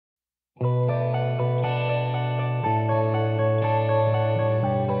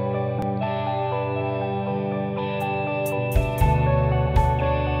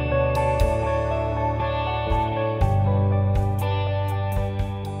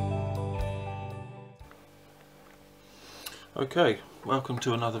Okay, welcome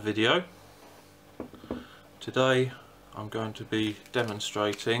to another video. Today I'm going to be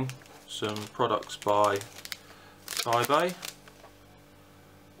demonstrating some products by Sybai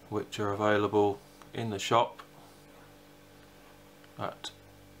which are available in the shop at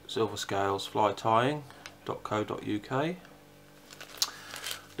silverscalesflytying.co.uk.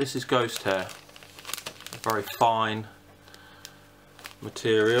 This is ghost hair, a very fine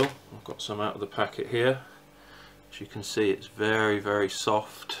material. I've got some out of the packet here. As you can see, it's very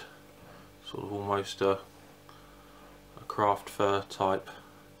soft, sort of almost a craft fur type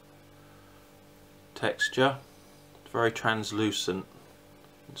texture. It's very translucent.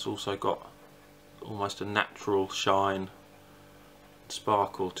 It's also got almost a natural shine and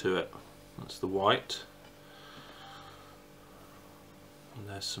sparkle to it. That's the white, and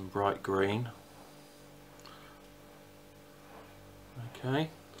there's some bright green. Okay,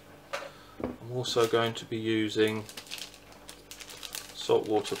 I'm also going to be using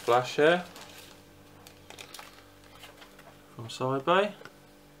saltwater flash hair from Sybai.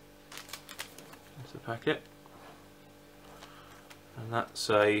 There's the packet, and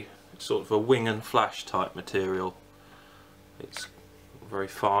that's it's sort of a wing and flash type material. It's very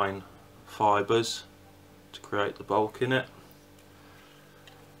fine fibres to create the bulk in it,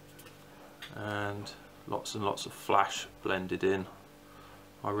 and lots of flash blended in.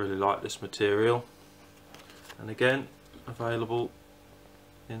 I really like this material, and again available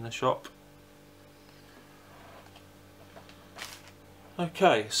in the shop.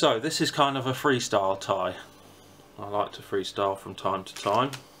 Okay, so this is kind of a freestyle tie. I like to freestyle from time to time,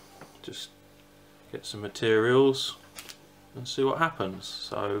 just get some materials and see what happens.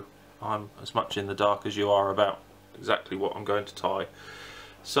 So I'm as much in the dark as you are about exactly what I'm going to tie.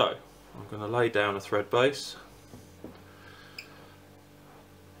 So I'm going to lay down a thread base.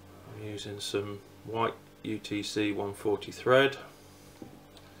 I'm using some white UTC 140 thread.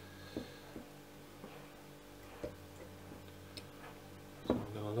 So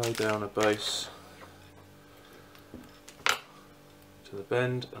I'm going to lay down a base to the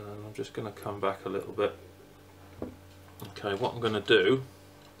bend, and then I'm just going to come back a little bit. Okay, what I'm going to do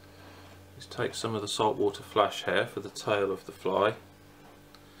is take some of the saltwater flash hair for the tail of the fly.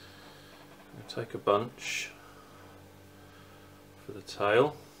 And take a bunch for the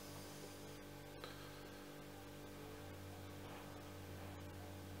tail.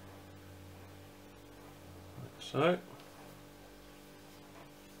 So,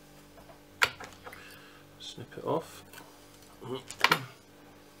 snip it off. I'm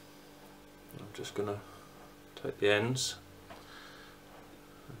just going to take the ends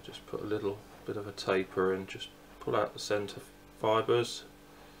and just put a little bit of a taper in, just pull out the centre fibres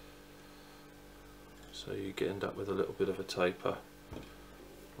so you end up with a little bit of a taper,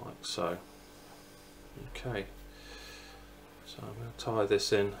 like so. Okay, so I'm going to tie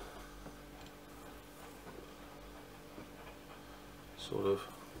this in sort of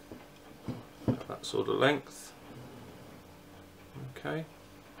that sort of length. Okay.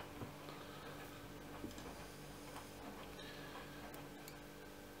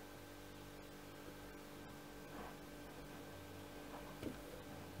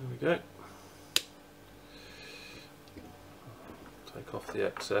 There we go. Take off the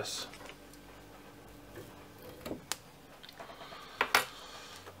excess.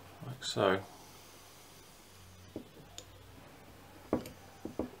 Like so.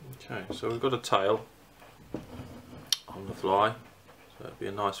 Okay, so we've got a tail on the fly, so it'll be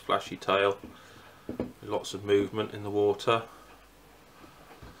a nice flashy tail with lots of movement in the water.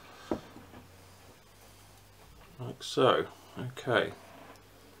 Like so. Okay.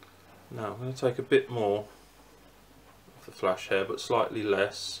 Now I'm going to take a bit more of the flash hair, but slightly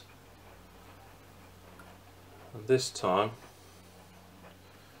less, and this time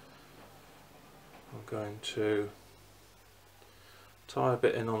I'm going to tie a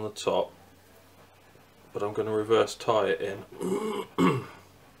bit in on the top, but I'm going to reverse tie it in.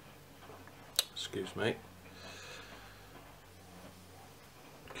 Excuse me.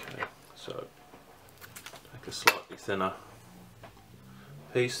 Okay, so take a slightly thinner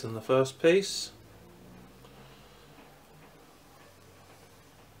piece than the first piece.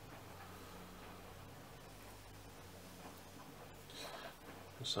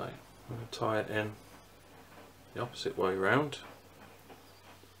 So I'm going to tie it in the opposite way round.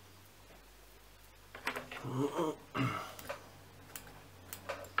 I'm going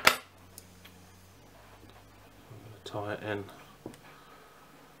to tie it in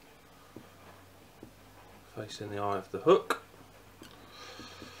facing the eye of the hook.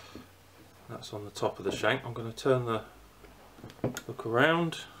 That's on the top of the shank. I'm going to turn the hook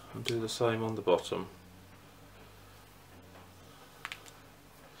around and do the same on the bottom.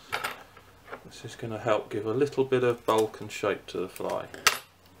 This is going to help give a little bit of bulk and shape to the fly.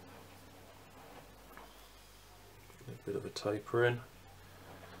 A bit of a taper in.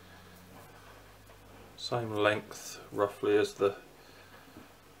 Same length roughly as the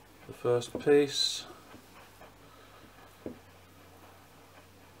first piece. Something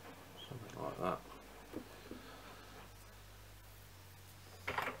like that.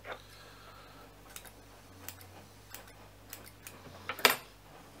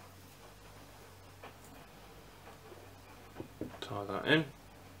 Tie that in.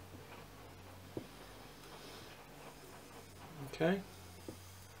 Okay.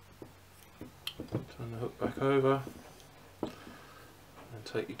 Turn the hook back over and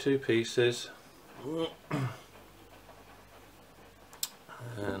take your two pieces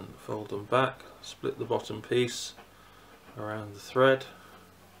and fold them back, split the bottom piece around the thread.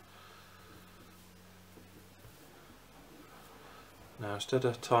 Now instead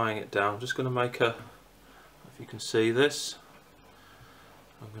of tying it down, I'm just going to make a, if you can see this,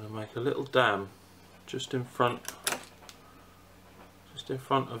 I'm going to make a little dam just in front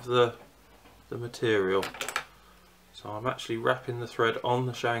of the material. So I'm actually wrapping the thread on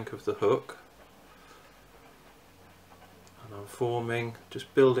the shank of the hook, and I'm forming,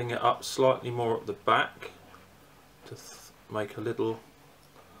 just building it up slightly more at the back to make a little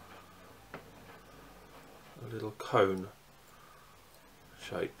cone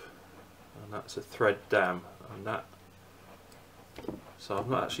shape, and that's a thread dam. And that, so I've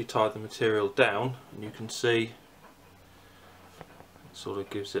not actually tied the material down, and you can see it sort of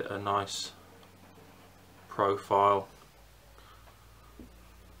gives it a nice profile,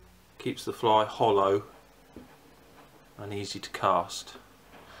 keeps the fly hollow and easy to cast.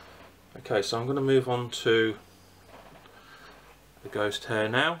 Okay, so I'm going to move on to the ghost hair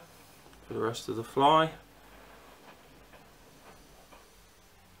now for the rest of the fly.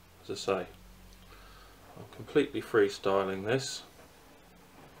 As I say, I'm completely freestyling this.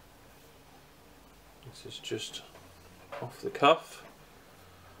 This is just off the cuff,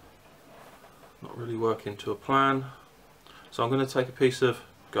 not really working to a plan. So I'm going to take a piece of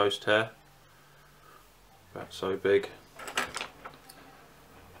ghost hair, about so big.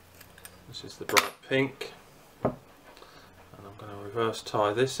 This is the bright pink, and I'm going to reverse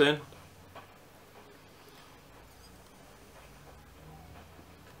tie this in.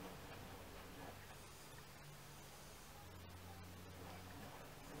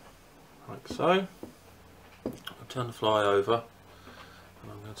 Like so. I'll turn the fly over,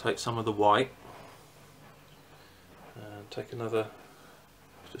 and I'm going to take some of the white and take another,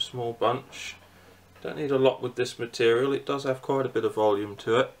 just a small bunch. Don't need a lot with this material, it does have quite a bit of volume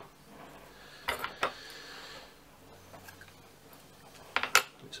to it.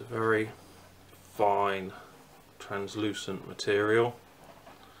 It's a very fine, translucent material.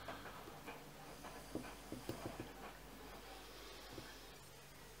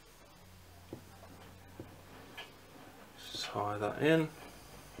 Just tie that in.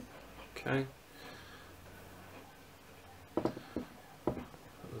 Okay.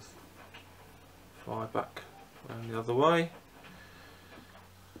 Fly back around the other way.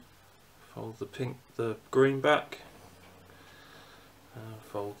 Fold the green back, and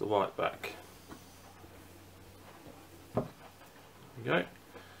fold the white back. There we go.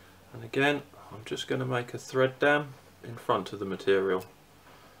 And again, I'm just going to make a thread dam in front of the material,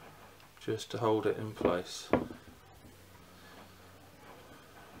 just to hold it in place.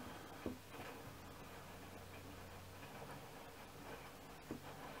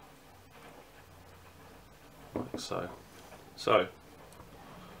 Like so. So,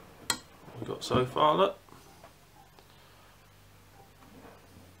 we've got so far, look.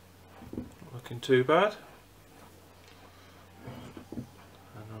 Looking too bad. And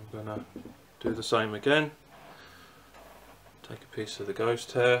I'm going to do the same again. Take a piece of the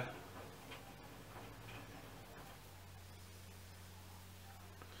ghost hair.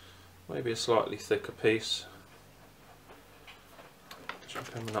 Maybe a slightly thicker piece.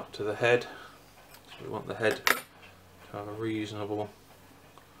 Just coming up to the head. So we want the head to have a reasonable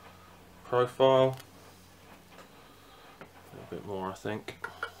profile. A little bit more, I think.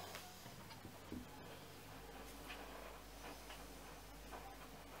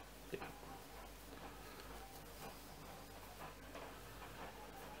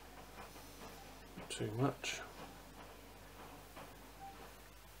 Not too much.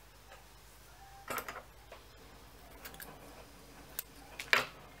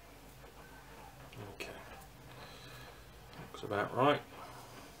 About right.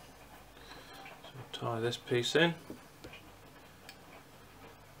 So tie this piece in,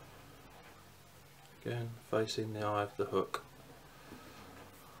 again facing the eye of the hook.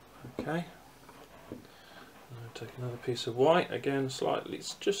 Okay, Take another piece of white, again slightly,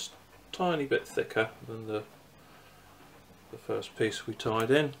 it's just a tiny bit thicker than the first piece we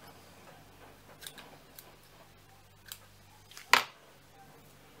tied in.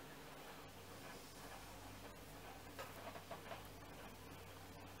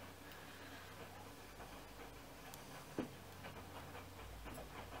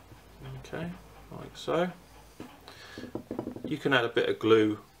 Okay, like so. You can add a bit of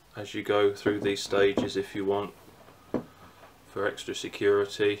glue as you go through these stages if you want, for extra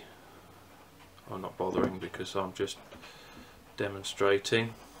security. I'm not bothering because I'm just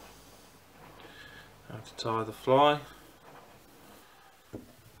demonstrating how to tie the fly,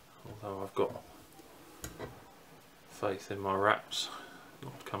 although I've got faith in my wraps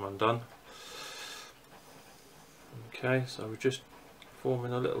not to come undone. Okay, so we're just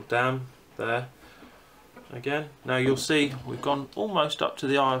forming a little dam there again. Now you'll see we've gone almost up to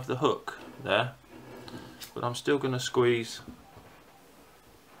the eye of the hook there, but I'm still going to squeeze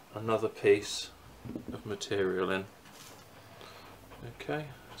another piece of material in. Okay,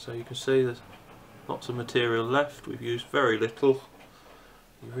 so you can see there's lots of material left. We've used very little.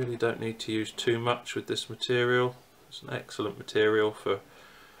 You really don't need to use too much with this material. It's an excellent material for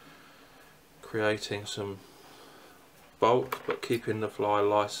creating some bulk but keeping the fly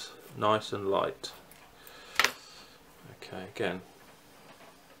nice and light. Okay, again,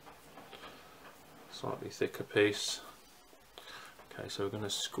 slightly thicker piece. Okay, so we're going to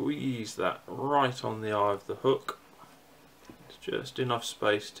squeeze that right on the eye of the hook. It's just enough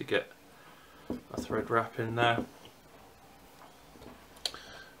space to get a thread wrap in there.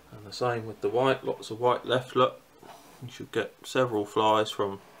 And the same with the white, lots of white left. Look, you should get several flies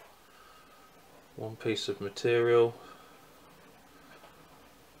from one piece of material.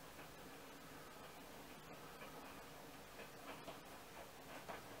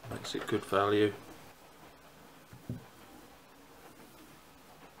 Makes it good value.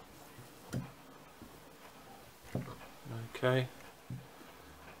 Okay,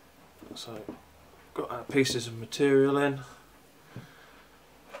 so got our pieces of material in.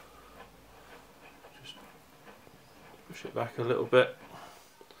 Just push it back a little bit,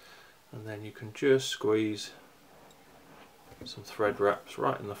 and then you can just squeeze some thread wraps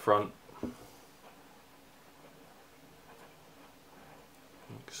right in the front, like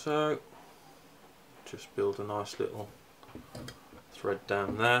so. Just build a nice little thread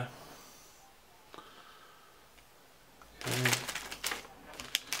dam there. Okay.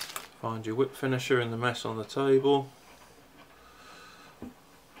 Find your whip finisher in the mess on the table. There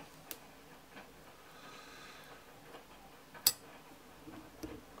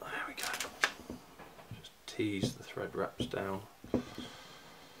we go. Just tease the thread wraps down.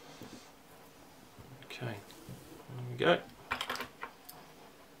 Okay, there we go.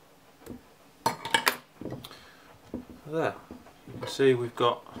 There, you can see we've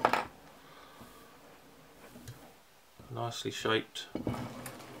got a nicely shaped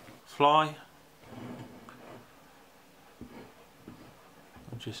fly.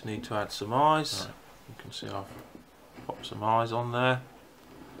 I just need to add some eyes. Right. You can see I've popped some eyes on there.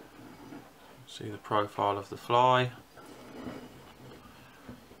 See the profile of the fly.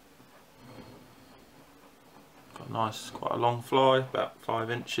 Got a nice, quite a long fly, about 5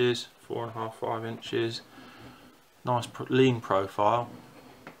 inches, 4.5, 5 inches. Nice lean profile,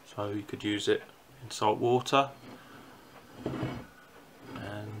 so you could use it in salt water,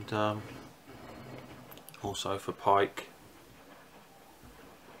 and also for pike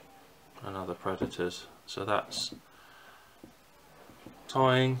and other predators. So that's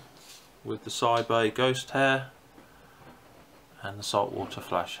tying with the Sybai Ghost hair and the saltwater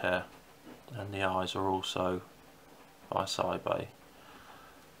flash hair, and the eyes are also by Sybai.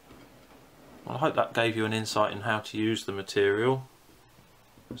 Well, I hope that gave you an insight in how to use the material.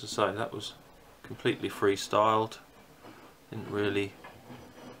 As I say, that was completely freestyled, didn't really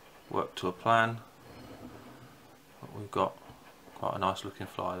work to a plan, but we've got quite a nice looking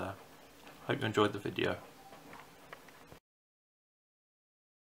fly there. Hope you enjoyed the video.